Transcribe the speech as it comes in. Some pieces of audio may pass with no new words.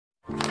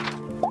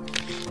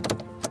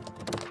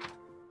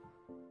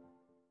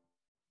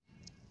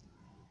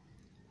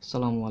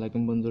আসসালামু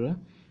আলাইকুম বন্ধুরা,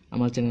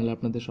 আমার চ্যানেলে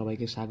আপনাদের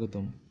সবাইকে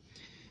স্বাগতম।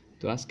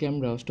 তো আজকে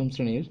আমরা অষ্টম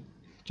শ্রেণীর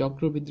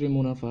চক্রবৃদ্ধি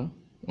মুনাফা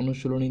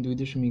অনুশীলনী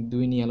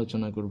 2.2 নিয়ে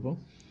আলোচনা করব।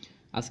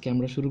 আজকে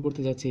আমরা শুরু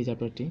করতে যাচ্ছি এই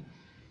চ্যাপ্টারটি।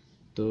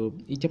 তো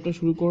এই চ্যাপ্টার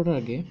শুরু করার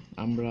আগে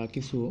আমরা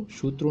কিছু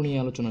সূত্র নিয়ে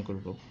আলোচনা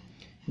করব,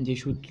 যে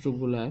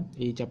সূত্রগুলা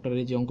এই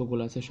চ্যাপ্টারের যে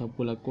অঙ্কগুলো আছে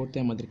সবগুলা করতে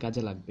আমাদের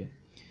কাজে লাগবে।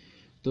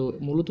 তো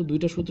মূলত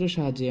দুইটা সূত্রের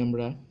সাহায্যে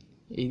আমরা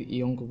এই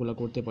অঙ্কগুলো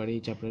করতে পারি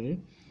এই চ্যাপ্টারে।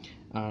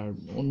 আর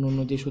অন্য অন্য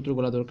যে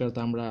সূত্রগুলো দরকার তা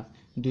আমরা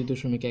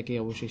 2.1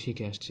 অবশ্যই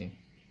শিখে আসছি।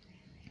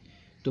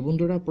 তো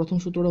বন্ধুরা, প্রথম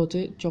সূত্রটা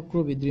হচ্ছে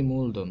চক্রবৃদ্ধি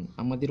মূলধন।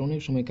 আমাদের অনেক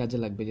সময় কাজে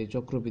লাগবে যে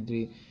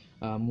চক্রবৃদ্ধি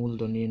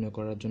মূলধন নির্ণয়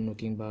করার জন্য,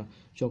 কিংবা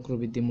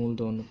চক্রবৃদ্ধি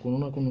মূলধন কোনো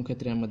না কোনো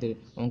ক্ষেত্রে আমাদের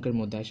অঙ্কের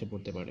মধ্যে এসে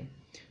পড়তে পারে।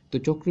 তো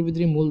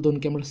চক্রবৃদ্ধি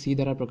মূলধনকে আমরা সি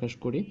দ্বারা প্রকাশ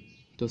করি।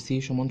 তো সি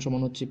সমান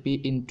সমান হচ্ছে P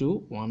into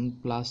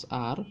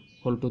 1+r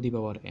whole to the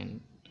power N.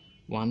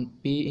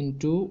 1p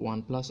into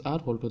 1+r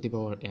whole to the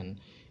power N,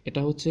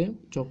 এটা হচ্ছে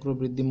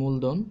চক্রবৃদ্ধি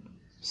মূলধন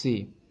সি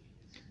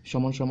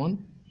সমান সমান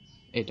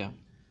এটা।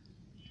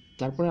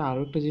 তারপরে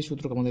আরও একটা যে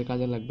সূত্র আমাদের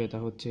কাজে লাগবে তা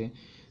হচ্ছে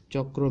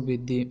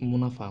চক্রবৃদ্ধি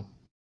মুনাফা।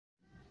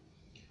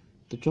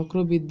 তো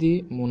চক্রবৃদ্ধি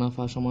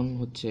মুনাফা সমান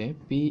হচ্ছে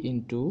P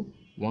into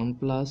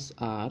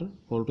 1+r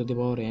whole to the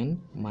power N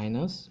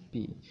minus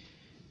P.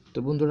 তো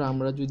বন্ধুরা,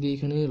 আমরা যদি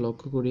এখানে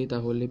লক্ষ্য করি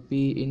তাহলে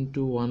P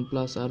into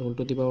 1+r whole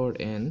to the power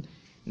N,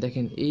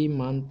 দেখেন এই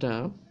মানটা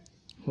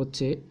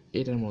হচ্ছে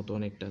এটার মতো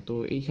অনেকটা। তো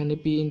এইখানে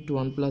P into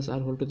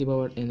 1+r whole to the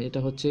power N,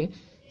 এটা হচ্ছে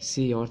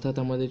সি, অর্থাৎ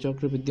আমাদের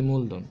চক্রবৃদ্ধি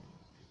মূলধন।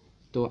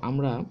 তো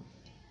আমরা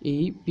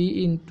এই P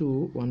into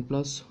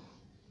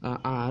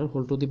 1+r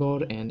whole to the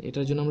power N,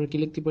 এটার জন্য আমরা কি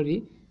লিখতে পারি?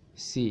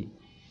 সি।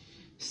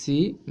 সি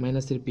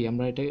মাইনাসের পি,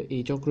 আমরা এটা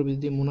এই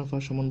চক্রবৃদ্ধি মুনাফা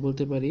সমান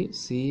বলতে পারি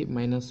সি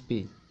মাইনাস পি,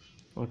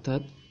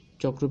 অর্থাৎ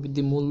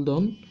চক্রবৃদ্ধি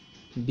মূলধন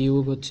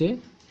বিয়োগ হচ্ছে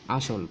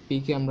আসল।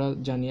 পিকে আমরা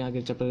জানি,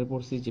 আগের চ্যাপ্টারে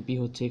পড়ছি যে পি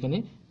হচ্ছে এখানে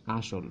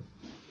আসল।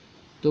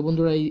 তো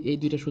বন্ধুরা, এই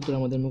দুইটা সূত্র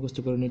আমাদের মুখস্থ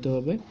করে নিতে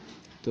হবে।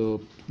 তো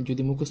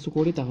যদি মুখস্থ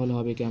করি তাহলে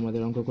হবে কি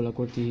আমাদের অঙ্কগুলো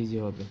করতে ইজি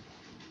হবে।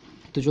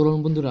 তো চলুন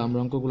বন্ধুরা, আমরা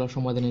অঙ্কগুলো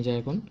সমাধানে যাই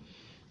এখন।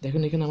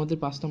 দেখেন এখানে আমাদের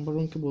 5 নম্বর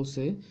অঙ্কে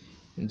বলছে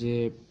যে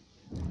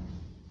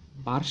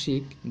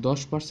বার্ষিক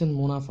 10%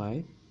 মুনাফায়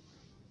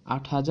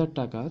 8,000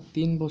 টাকা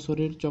 3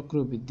 বছরের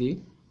চক্রবৃদ্ধি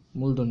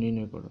মূলধন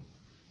নির্ণয় করো।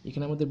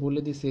 এখানে আমাদের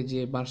বলে দিছে যে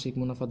বার্ষিক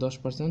মুনাফা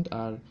 10%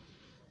 আর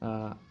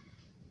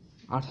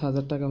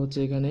 8,000 টাকা হচ্ছে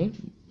এখানে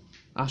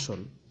আসল।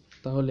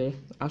 তাহলে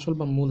আসল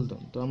বা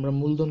মূলধন, তো আমরা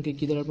মূলধনকে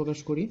কী দ্বারা প্রকাশ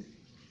করি?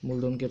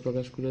 মূলধনকে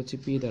প্রকাশ করি হচ্ছে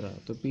পি দ্বারা।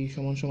 তো পি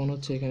সমান সমান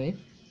হচ্ছে এখানে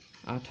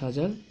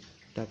 8,000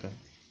 টাকা,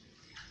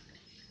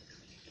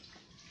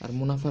 আর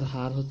মুনাফার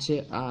হার হচ্ছে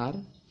আর।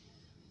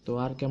 তো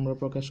আরকে আমরা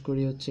প্রকাশ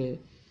করি হচ্ছে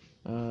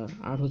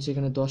আর হচ্ছে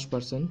এখানে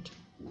 10%।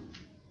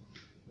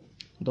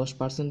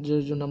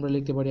 10%-এর জন্য আমরা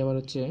লিখতে পারি আবার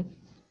হচ্ছে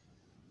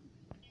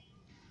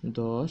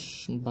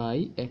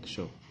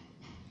 10/100।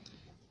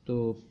 তো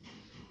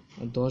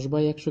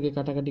 10/100-কে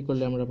কাটাকাটি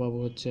করলে আমরা পাবো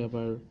হচ্ছে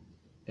আবার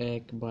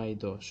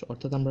 1/10,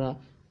 অর্থাৎ আমরা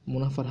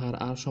মুনাফার হার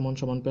আর সমান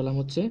সমান পেলাম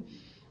হচ্ছে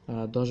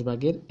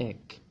 10/1।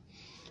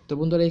 তো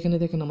বন্ধুরা, এখানে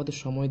দেখেন আমাদের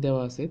সময়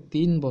দেওয়া আছে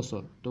 3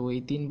 বছর। তো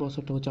এই 3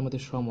 বছরটা হচ্ছে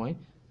আমাদের সময়,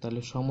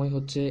 তাহলে সময়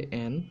হচ্ছে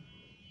এন,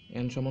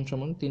 এন সমান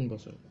সমান 3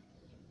 বছর।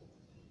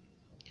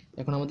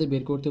 এখন আমাদের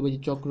বের করতে হবে যে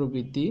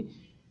চক্রবৃদ্ধি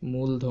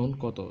মূলধন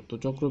কত। তো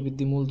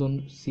চক্রবৃদ্ধি মূলধন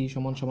সি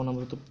সমান সমান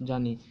আমরা তো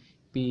জানি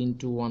P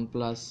into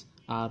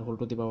 1+r whole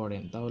to the power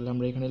N. তাহলে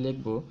আমরা এখানে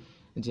লিখব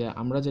যে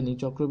আমরা জানি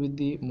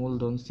চক্রবৃদ্ধি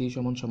মূলধন সি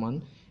সমান সমান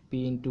P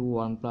into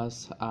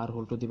 1+r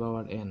whole to the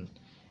power N.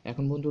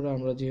 এখন বন্ধুরা,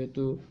 আমরা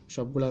যেহেতু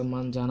সবগুলার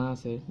মান জানা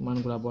আছে,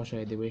 মানগুলা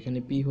বসাই দেবো। এখানে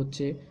পি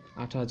হচ্ছে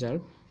 8,000,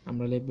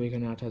 আমরা লিখবো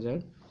এখানে 8,000।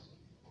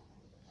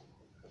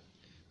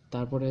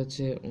 তারপরে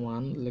হচ্ছে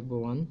 1 লিখবো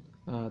 1।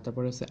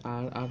 তারপরে হচ্ছে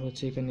আর, আর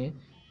হচ্ছে এখানে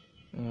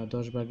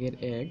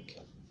 10/1।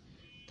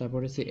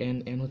 তারপরে হচ্ছে এন,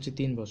 এন হচ্ছে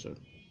 3 বছর।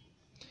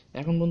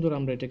 এখন বন্ধুরা,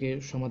 আমরা এটাকে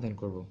সমাধান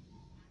করব।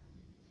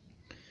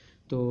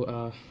 তো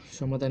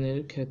সমাধানের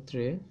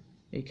ক্ষেত্রে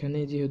এখানে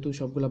যেহেতু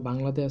সবগুলা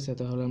বাংলাতে আছে,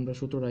 তাহলে আমরা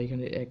সূত্রটা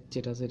এখানে এক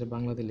যেটা আছে এটা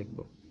বাংলাতে লিখব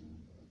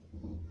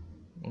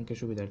অঙ্কের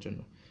সুবিধার জন্য।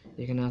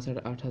 এখানে আছে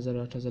 8,000,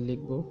 8,000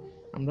 লিখবো।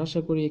 আমরা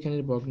আশা করি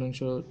এখানের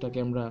ভগ্নাংশটাকে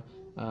আমরা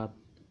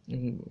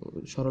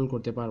সরল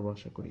করতে পারবো,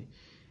 আশা করি।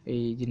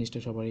 এই জিনিসটা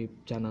সবারই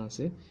জানা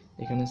আছে।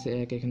 এখানে আছে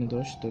 1, এখানে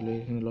 10, তাহলে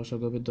এখানে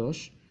লসাগু হবে 10।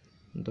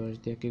 10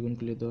 দিয়ে 1 গুণ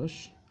করলে 10,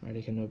 আর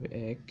এখানে হবে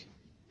 1,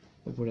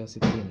 উপরে আছে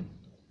 3।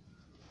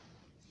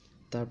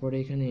 তারপরে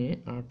এখানে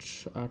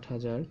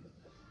 8,000,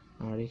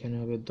 আর এখানে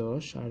হবে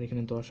 10, আর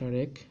এখানে 10 আর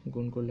 1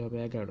 গুণ করলে হবে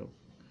 11,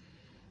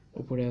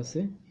 উপরে আছে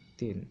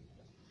 3।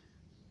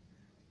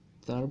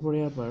 তারপরে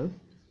আবার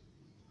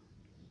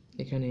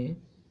এখানে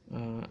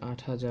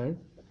 8,000।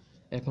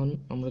 এখন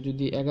আমরা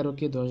যদি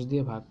 11কে 10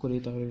 দিয়ে ভাগ করি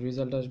তাহলে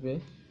রেজাল্ট আসবে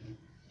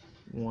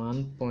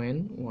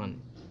 1.1,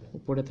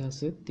 উপরে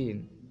আছে 3।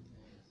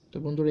 তো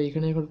বন্ধুরা,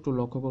 এখানে এখন একটু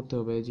লক্ষ্য করতে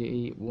হবে যে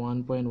এই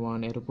 1.1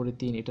 এর উপরে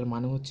 3, এটার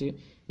মানে হচ্ছে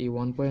এই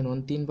 1.1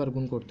 3বার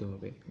গুণ করতে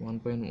হবে।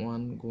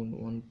 1.1 গুণ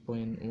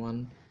 1.1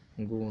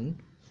 গুণ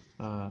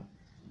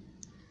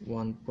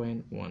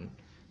 1.1,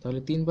 তাহলে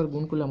 3বার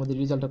গুণ করলে আমাদের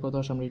রেজাল্টটা কত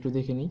আসে আমরা একটু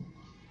দেখে নিই।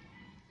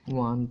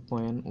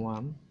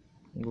 1.1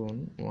 গুণ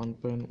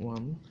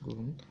 1.1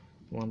 গুণ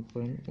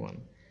 1.1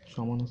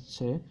 সমান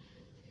হচ্ছে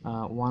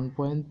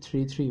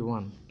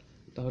 1.331।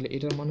 তাহলে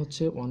এটার মান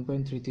হচ্ছে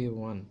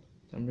 1.331।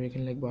 আমরা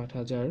এখানে লিখবো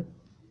 8000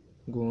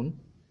 গুণ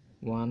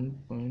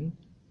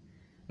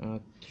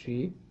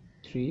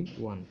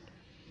 1.331।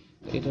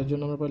 এটার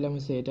জন্য আমরা পাইলাম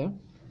হচ্ছে এটা।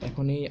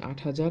 এখন এই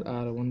 8000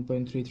 আর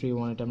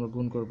 1.331 এটা আমরা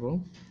গুণ করব।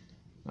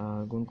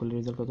 গুণ করলে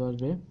রেজাল্ট কত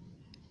আসবে?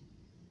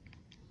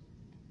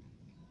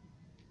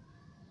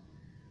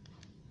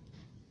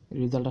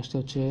 রেজাল্ট আসতে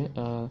হচ্ছে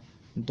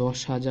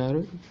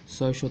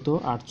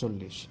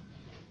 10,648।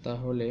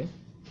 তাহলে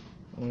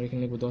আমরা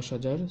এখানে লিখব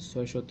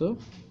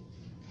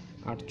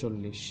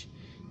 10,648।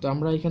 তো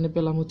আমরা এখানে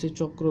পেলাম হচ্ছে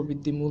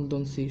চক্রবৃদ্ধি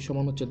মূলধন সি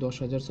সমান হচ্ছে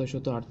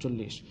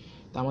 10,648।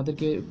 তো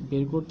আমাদেরকে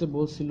বের করতে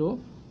বলছিল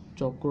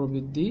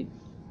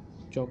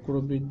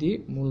চক্রবৃদ্ধি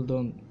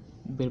মূলধন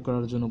বের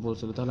করার জন্য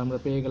বলছিল। তাহলে আমরা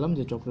পেয়ে গেলাম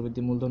যে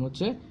চক্রবৃদ্ধি মূলধন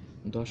হচ্ছে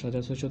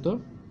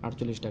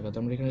 10,648 টাকা। তো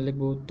আমরা এখানে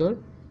লিখব উত্তর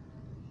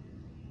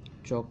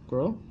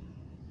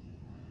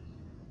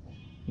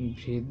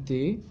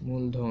চক্রবৃদ্ধি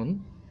মূলধন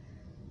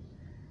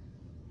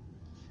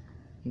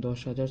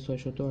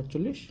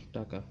 10,648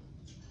 টাকা।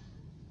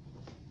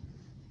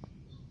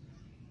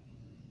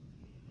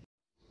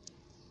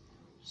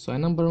 6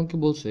 নম্বর অঙ্কে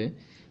বলছে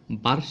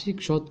বার্ষিক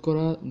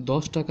শতকরা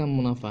 10 টাকা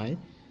মুনাফায়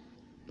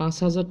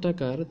 5,000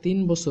 টাকার 3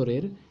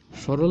 বছরের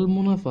সরল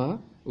মুনাফা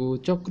ও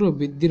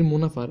চক্রবৃদ্ধির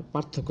মুনাফার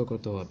পার্থক্য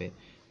কত হবে।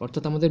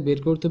 অর্থাৎ আমাদের বের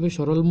করতে হবে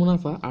সরল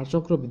মুনাফা আর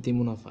চক্রবৃদ্ধি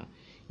মুনাফা।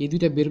 এই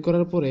দুইটা বের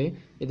করার পরে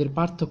এদের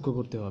পার্থক্য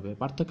করতে হবে।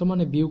 পার্থক্য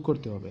মানে বিয়োগ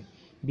করতে হবে।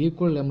 বিয়োগ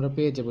করলে আমরা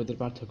পেয়ে যাবো এদের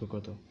পার্থক্য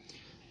কত।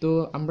 তো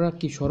আমরা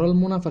কি সরল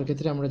মুনাফার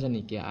ক্ষেত্রে আমরা জানি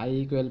কি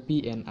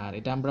I=P/N/R।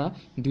 এটা আমরা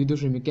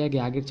 2.1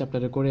 আগের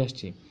চ্যাপ্টারে করে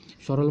আসছি।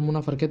 সরল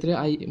মুনাফার ক্ষেত্রে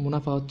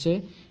মুনাফা হচ্ছে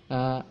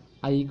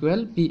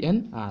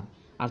I=P/N/R।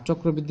 আর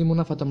চক্রবৃদ্ধি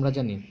মুনাফা তো আমরা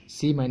জানি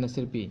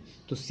C-P।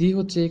 তো C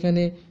হচ্ছে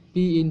এখানে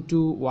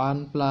P×1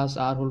 +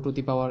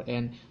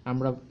 R⁴n।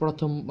 আমরা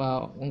প্রথম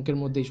অঙ্কের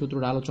মধ্যে এই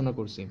সূত্রটা আলোচনা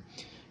করছি।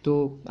 তো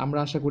আমরা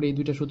আশা করি এই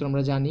দুইটা সূত্র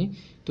আমরা জানি।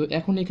 তো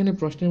এখন এখানে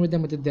প্রশ্নের মধ্যে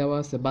আমাদের দেওয়া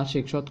আছে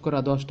বার্ষিক শতকরা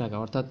 10 টাকা,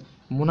 অর্থাৎ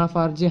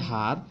মুনাফার যে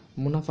হার,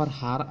 মুনাফার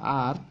হার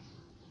আর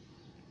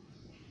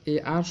এই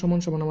আর সমান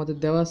সমান আমাদের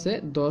দেওয়া আছে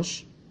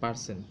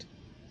 10%।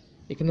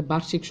 এখানে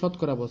বার্ষিক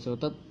শতকরা বলছে,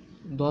 অর্থাৎ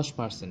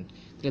 10%।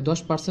 তাহলে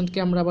 10%কে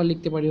আমরা আবার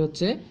লিখতে পারি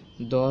হচ্ছে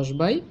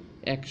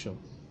 10/100।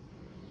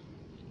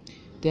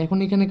 তো এখন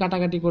এখানে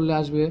কাটাকাটি করলে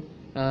আসবে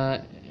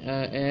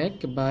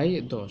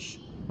 1/10,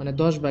 মানে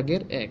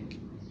 10/1।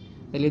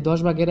 তাহলে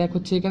 10/1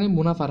 হচ্ছে এখানে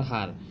মুনাফার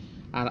হার।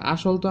 আর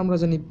আসল তো আমরা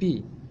জানি পি।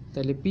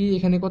 তাহলে পি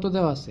এখানে কত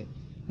দেওয়া আছে?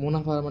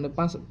 মুনাফা মানে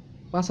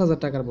 5,000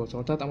 টাকার বলছে,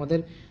 অর্থাৎ আমাদের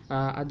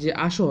যে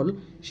আসল,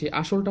 সেই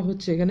আসলটা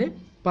হচ্ছে এখানে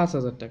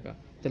 5,000 টাকা।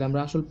 তাহলে আমরা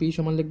আসল পি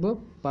সমান লিখবো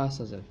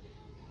 5,000।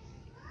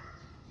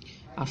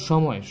 আর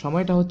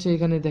সময়টা হচ্ছে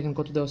এখানে দেখেন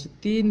কত দেওয়া আছে,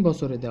 3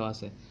 বছরে দেওয়া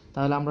আছে।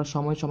 তাহলে আমরা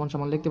সময় সমান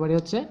সমান লিখতে পারি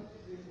হচ্ছে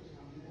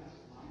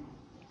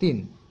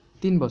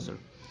 3 বছর।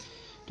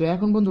 তো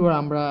এখন বন্ধুরা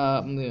আমরা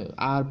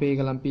আর পেয়ে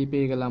গেলাম, পি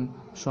পেয়ে গেলাম,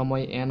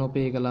 সময় এনও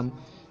পেয়ে গেলাম।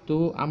 তো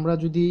আমরা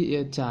যদি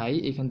চাই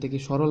এখান থেকে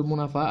সরল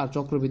মুনাফা আর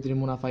চক্রবৃদ্ধির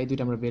মুনাফা এই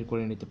দুইটা আমরা বের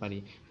করে নিতে পারি।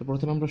 তো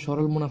প্রথমে আমরা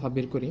সরল মুনাফা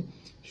বের করি।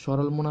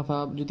 সরল মুনাফা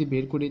যদি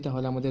বের করি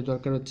তাহলে আমাদের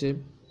দরকার হচ্ছে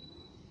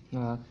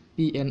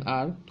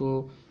P/N/R। তো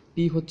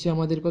পি হচ্ছে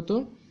আমাদের কত?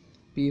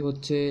 পি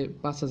হচ্ছে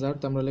 5,000।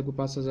 তো আমরা লিখব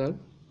 5,000।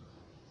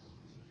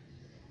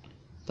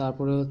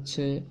 তারপরে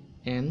হচ্ছে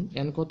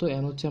এন কত?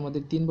 এন হচ্ছে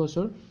আমাদের 3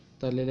 বছর।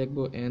 তাহলে লিখব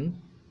N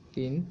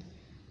 3।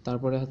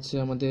 তারপরে হচ্ছে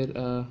আমাদের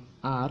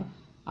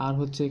আর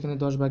হচ্ছে এখানে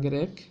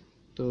 10/1।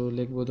 তো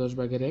লিখব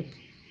 10/1।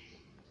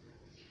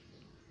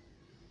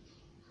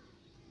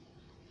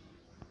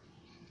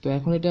 তো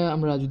এখন এটা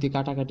আমরা যদি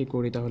কাটাকাটি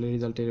করি তাহলে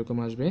রেজাল্ট এরকম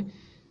আসবে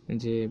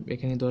যে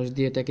এখানে 10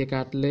 দিয়ে এটাকে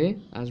কাটলে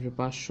আসবে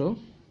 500,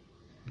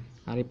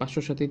 আর এই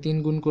 500-র সাথে 3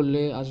 গুণ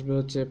করলে আসবে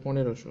হচ্ছে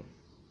 1500।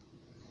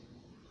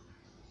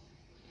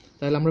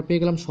 তাহলে আমরা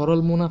পেয়ে গেলাম সরল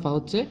মুনাফা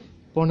হচ্ছে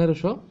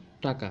 1500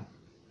 টাকা।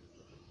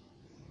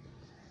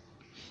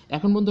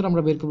 এখন বন্ধুরা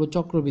আমরা বের করবো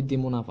চক্রবৃদ্ধি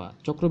মুনাফা।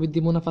 চক্রবৃদ্ধি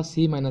মুনাফা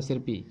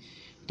C-P।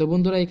 তো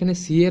বন্ধুরা এখানে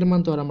সি এর মান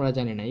তো আর আমরা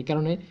জানি না, এই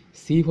কারণে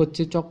সি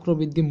হচ্ছে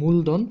চক্রবৃদ্ধি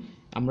মূলধন।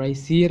 আমরা এই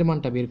সি এর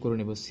মানটা বের করে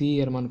নেব। সি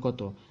এর মান কত?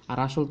 আর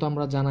আসল তো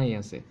আমরা জানাই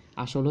আছে,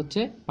 আসল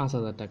হচ্ছে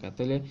 5,000 টাকা।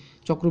 তাহলে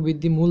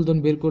চক্রবৃদ্ধি মূলধন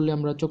বের করলে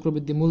আমরা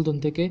চক্রবৃদ্ধি মূলধন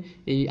থেকে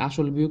এই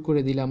আসল বিয়োগ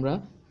করে দিলে আমরা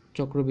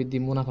চক্রবৃদ্ধি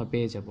মুনাফা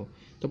পেয়ে যাব।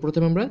 তো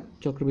প্রথমে আমরা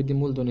চক্রবৃদ্ধি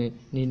মূলধনে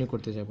নির্ণয়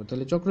করতে যাব।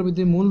 তাহলে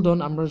চক্রবৃদ্ধি মূলধন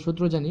আমরা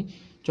সূত্র জানি,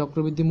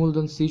 চক্রবৃদ্ধি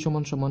মূলধন সি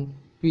সমান সমান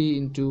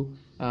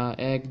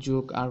P×1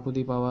 যোগ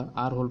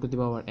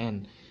R⁴n।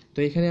 তো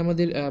এখানে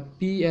আমাদের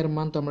পি এর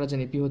মান তো আমরা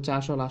জানি, পি হচ্ছে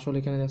আসল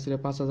এখানে ছিল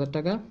 5,000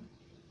 টাকা,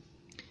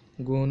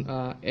 গুণ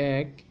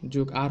 1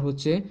 যোগ আর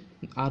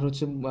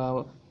হচ্ছে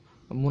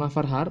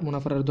মুনাফার হার,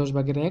 মুনাফার হার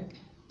 10/1।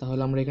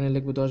 তাহলে আমরা এখানে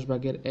লিখব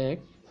 10/1।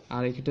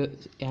 আর এখানে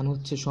এন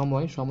হচ্ছে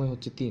সময়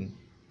হচ্ছে 3।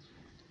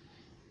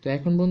 তো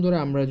এখন বন্ধুরা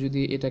আমরা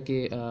যদি এটাকে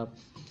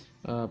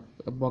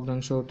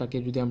ভগ্নাংশটাকে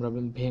যদি আমরা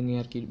ভেঙে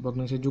আর কি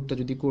ভগ্নাংশের যুগটা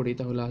যদি করি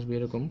তাহলে আসবে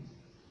এরকম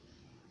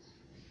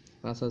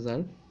 5,000।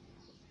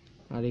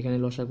 আর এখানে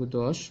লসাগু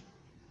 10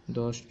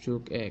 10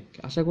 যোগ 1।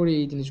 আশা করি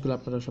এই জিনিসগুলো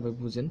আপনারা সবাই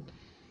বুঝেন।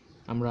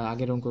 আমরা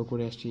আগের অঙ্ক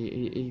করে আসছি,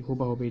 এই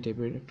হুবাহুব এই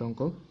টাইপের একটা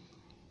অঙ্ক।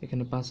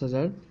 এখানে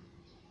 5000,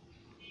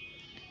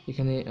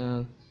 এখানে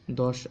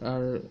 10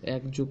 আর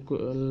 1 যোগ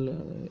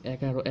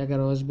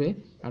 11 আসবে,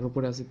 আর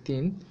উপরে আছে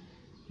 3।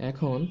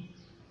 এখন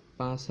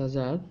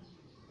 5000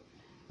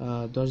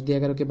 10 দিয়ে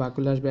 11কে ভাগ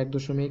করলে আসবে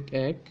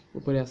 1.1,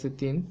 উপরে আছে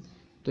 3।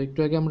 তো একটু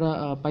আগে আমরা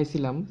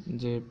পাইছিলাম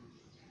যে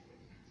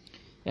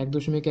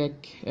 1.1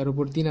 এর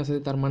উপর 3 আছে,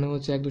 তার মানে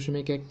হচ্ছে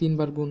 1.1 3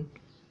 বার গুণ।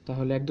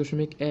 তাহলে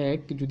 1.1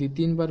 যদি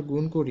 3 বার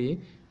গুণ করি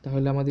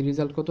তাহলে আমাদের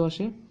রেজাল্ট কত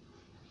আসে?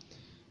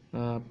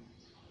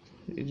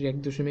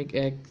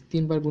 1.1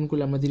 3 বার গুণ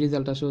করলে আমাদের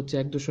রেজাল্ট আসে হচ্ছে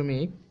 1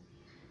 দশমিক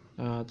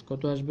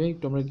কত আসবে,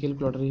 একটু আমরা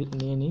ক্যালকুলেটর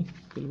নিয়ে নিই,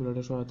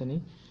 ক্যালকুলেটর সহায়তা নিই।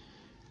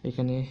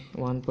 এখানে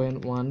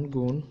 1.1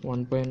 গুণ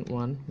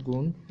 1.1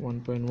 গুণ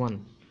 1.1,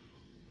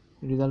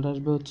 রেজাল্ট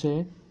আসবে হচ্ছে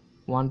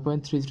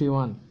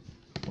 1.331,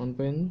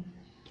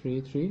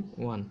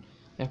 1.331।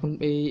 এখন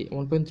এই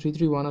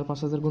 1.331 আর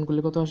 5000 গুণ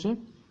করলে কত আসে?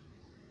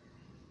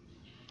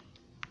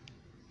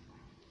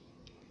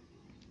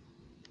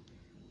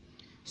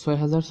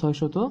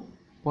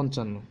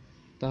 6655।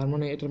 তার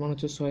মানে এটার মান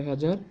হচ্ছে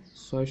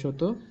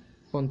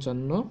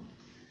 6655।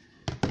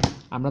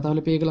 আমরা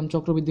তাহলে পেয়ে গেলাম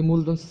চক্রবৃদ্ধি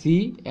মূলধন সি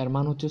এর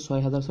মান হচ্ছে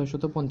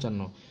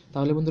 6655।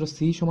 তাহলে বন্ধুরা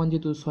সি সমান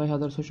যেহেতু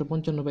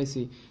 6655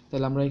 পাইছি,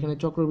 তাহলে আমরা এখানে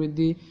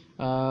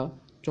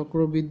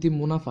চক্রবৃদ্ধি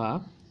মুনাফা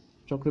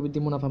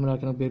আমরা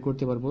এখানে বের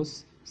করতে পারবো।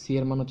 সি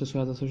এর মান হচ্ছে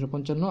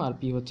 6655 আর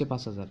পি হচ্ছে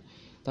 5000।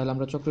 তাহলে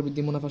আমরা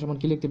চক্রবৃদ্ধি মুনাফা সমান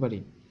কি লিখতে পারি?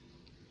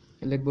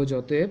 লিখবো যে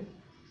অতএব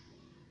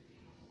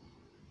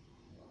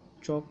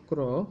চক্র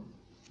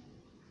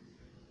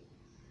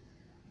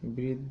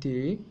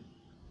বৃদ্ধি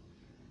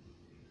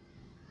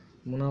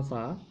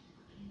মুনাফা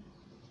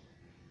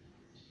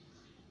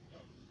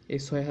এই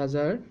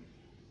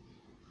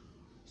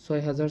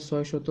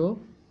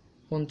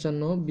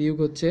 6655 বিয়োগ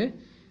হচ্ছে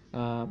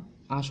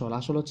আসল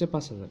হচ্ছে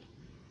 5000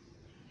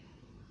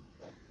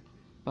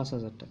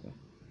 টাকা।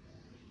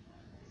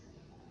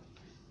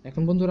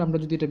 এখন বন্ধুরা আমরা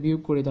যদি এটা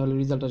বিয়োগ করি তাহলে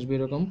রেজাল্ট আসবে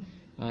এরকম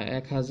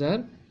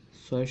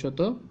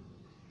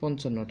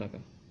 1655 টাকা।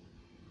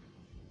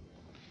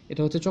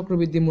 এটা হচ্ছে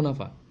চক্রবৃদ্ধি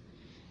মুনাফা।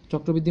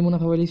 চক্রবৃদ্ধি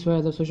মুনাফা বলি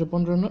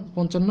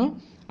 6655,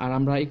 আর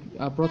আমরা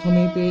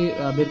প্রথমে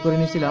বের করে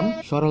নিয়েছিলাম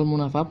সরল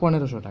মুনাফা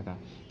 1500 টাকা।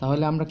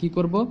 তাহলে আমরা কি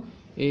করব,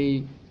 এই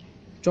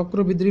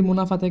চক্রবৃদ্ধি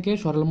মুনাফা থেকে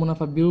সরল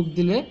মুনাফা বিয়োগ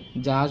দিলে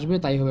যা আসবে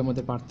তাই হবে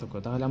আমাদের পার্থক্য।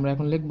 তাহলে আমরা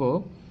এখন লিখব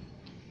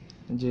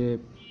যে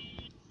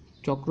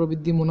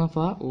চক্রবৃদ্ধি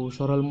মুনাফা ও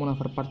সরল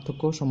মুনাফার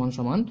পার্থক্য সমান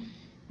সমান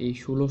এই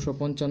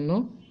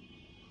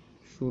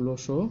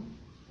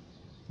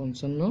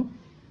 1655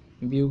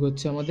 বিয়োগ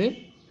হচ্ছে আমাদের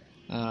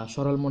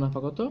সরল মুনাফা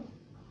কত?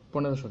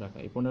 1500 টাকা।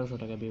 এই 1500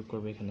 টাকা বিয়োগ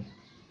করবে এখানে।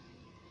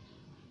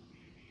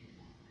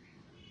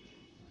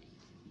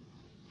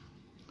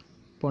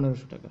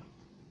 1500 টাকা।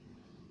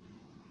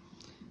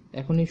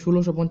 এখন এই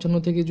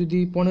 1655 থেকে যদি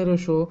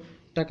 1500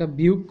 টাকা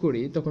বিয়োগ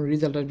করি তখন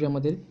রেজাল্ট আসবে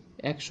আমাদের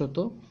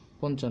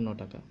 155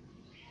 টাকা।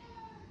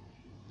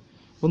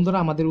 বন্ধুরা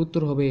আমাদের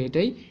উত্তর হবে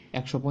এটাই,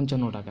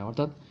 155 টাকা।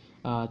 অর্থাৎ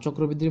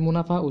চক্রবৃদ্ধির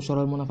মুনাফা ও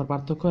সরল মুনাফার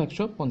পার্থক্য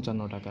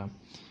 155 টাকা।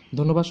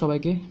 ধন্যবাদ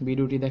সবাইকে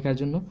ভিডিওটি দেখার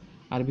জন্য।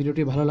 আর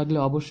ভিডিওটি ভালো লাগলে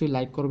অবশ্যই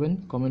লাইক করবেন,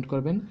 কমেন্ট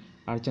করবেন,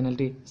 আর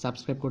চ্যানেলটি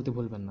সাবস্ক্রাইব করতে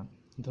ভুলবেন না।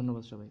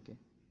 ধন্যবাদ সবাইকে।